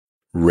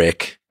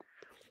Rick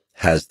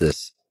has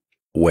this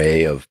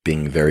way of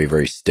being very,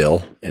 very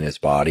still in his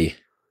body,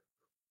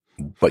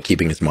 but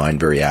keeping his mind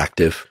very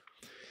active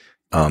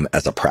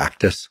as a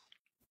practice.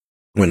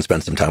 Went and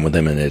spent some time with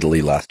him in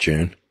Italy last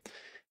June,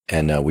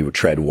 and we would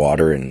tread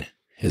water in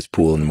his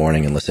pool in the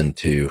morning and listen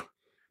to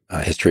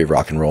History of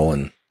Rock and Roll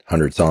and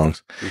 100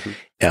 Songs.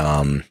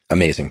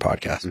 Amazing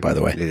podcast, by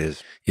the way. It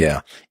is.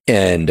 Yeah.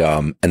 And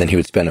then he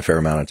would spend a fair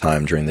amount of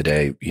time during the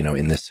day,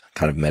 in this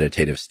kind of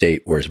meditative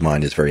state where his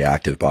mind is very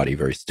active, body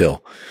very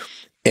still.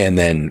 And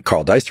then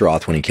Carl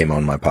Dijksterhoff, when he came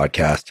on my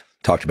podcast,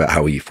 talked about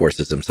how he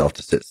forces himself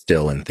to sit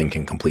still and think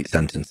in complete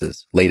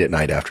sentences late at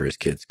night after his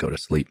kids go to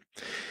sleep.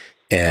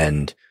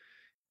 And,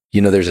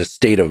 there's a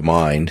state of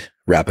mind,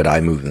 rapid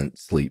eye movement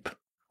sleep,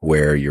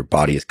 where your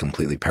body is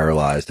completely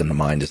paralyzed and the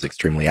mind is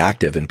extremely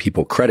active. And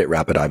people credit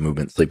rapid eye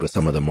movement sleep with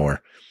some of the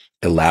more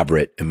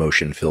elaborate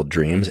emotion-filled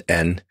dreams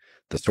and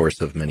the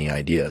source of many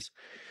ideas.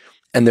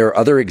 And there are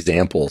other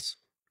examples.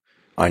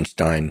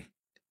 Einstein,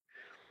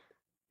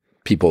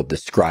 people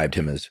described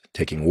him as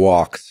taking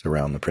walks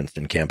around the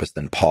Princeton campus,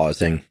 then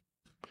pausing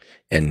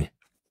and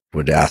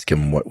would ask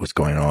him what was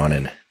going on,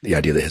 and the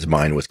idea that his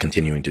mind was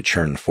continuing to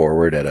churn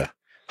forward at a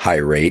high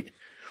rate.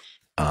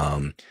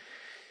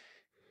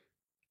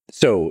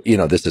 So,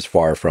 this is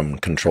far from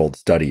controlled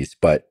studies,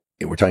 but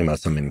we're talking about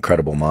some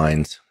incredible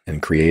minds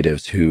and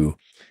creatives who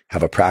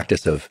have a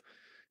practice of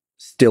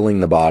stilling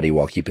the body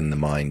while keeping the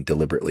mind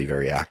deliberately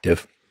very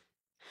active,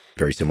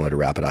 very similar to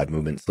rapid eye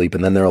movement sleep.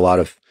 And then there are a lot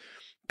of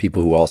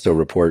people who also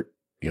report,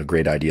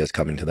 great ideas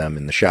coming to them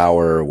in the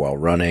shower, while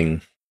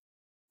running.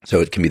 So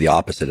it can be the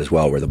opposite as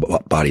well, where the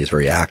body is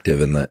very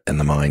active and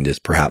the mind is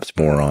perhaps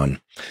more on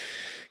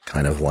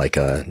kind of like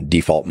a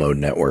default mode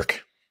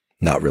network,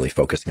 not really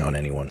focusing on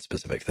any one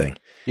specific thing.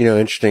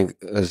 Interesting.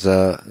 There's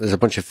a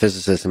bunch of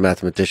physicists and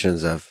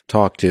mathematicians I've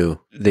talked to.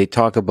 They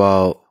talk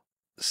about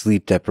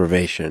sleep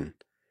deprivation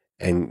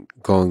and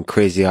going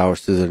crazy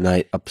hours through the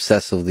night,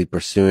 obsessively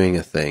pursuing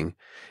a thing.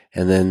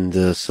 And then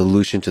the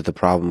solution to the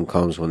problem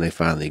comes when they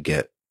finally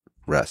get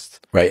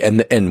rest. Right.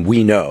 And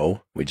we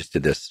know, we just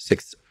did this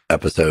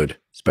 6-episode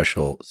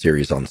special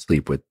series on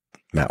sleep with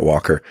Matt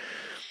Walker.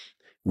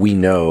 We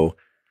know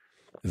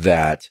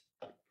that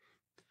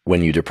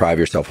when you deprive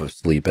yourself of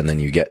sleep and then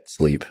you get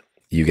sleep,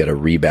 you get a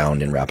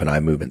rebound in rapid eye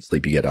movement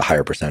sleep. You get a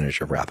higher percentage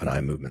of rapid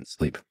eye movement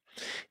sleep.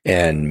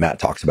 And Matt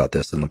talks about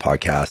this in the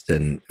podcast,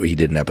 and he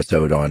did an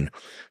episode on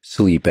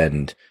sleep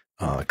and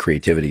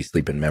creativity,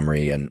 sleep and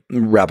memory, and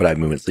rapid eye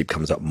movement sleep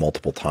comes up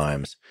multiple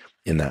times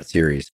in that series.